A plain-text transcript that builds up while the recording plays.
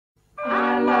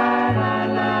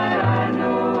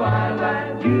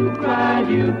You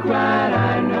cried,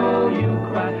 I know you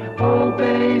cried. Oh,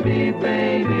 baby,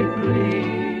 baby,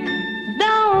 please.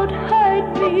 Don't hurt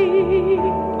me.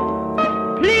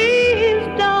 Please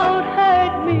don't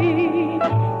hurt me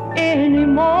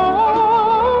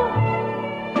anymore.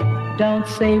 Don't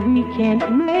say we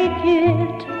can't make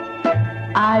it.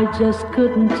 I just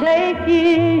couldn't take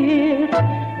it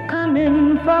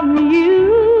coming from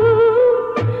you.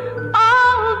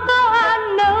 Although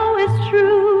I know it's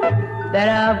true that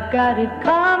I've got it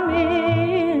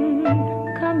coming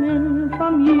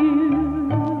from you.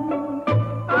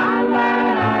 I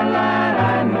lied,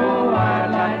 I know I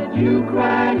lied. You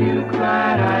cried,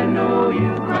 I know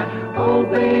you cried. Oh,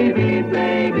 baby,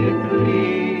 baby,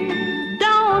 please.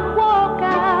 Don't walk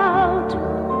out.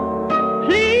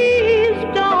 Please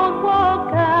don't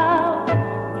walk out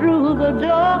through the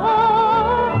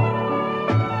door.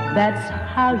 That's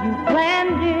how you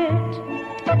planned it.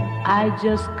 I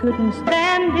just couldn't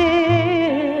stand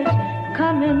it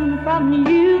coming from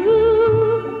you.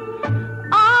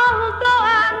 Although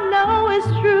I know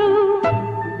it's true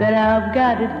that I've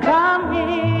got it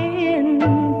coming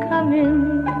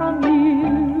from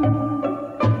you.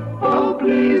 Oh,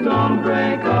 please don't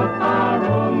break up our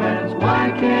romance.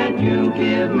 Why can't you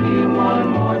give me one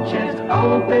more chance?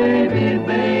 Oh, baby,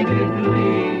 baby,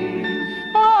 please.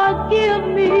 Forgive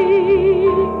me.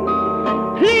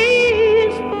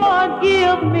 Please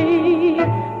forgive me,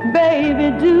 baby,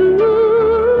 do.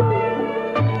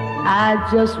 I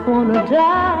just wanna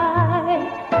die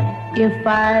if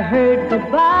I heard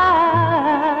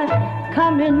goodbye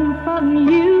coming from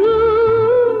you.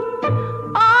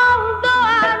 Although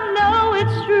I know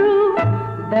it's true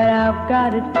that I've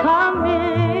got it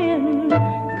coming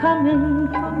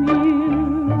from you.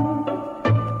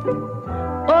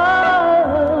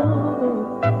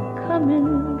 Oh, coming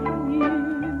from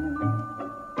you.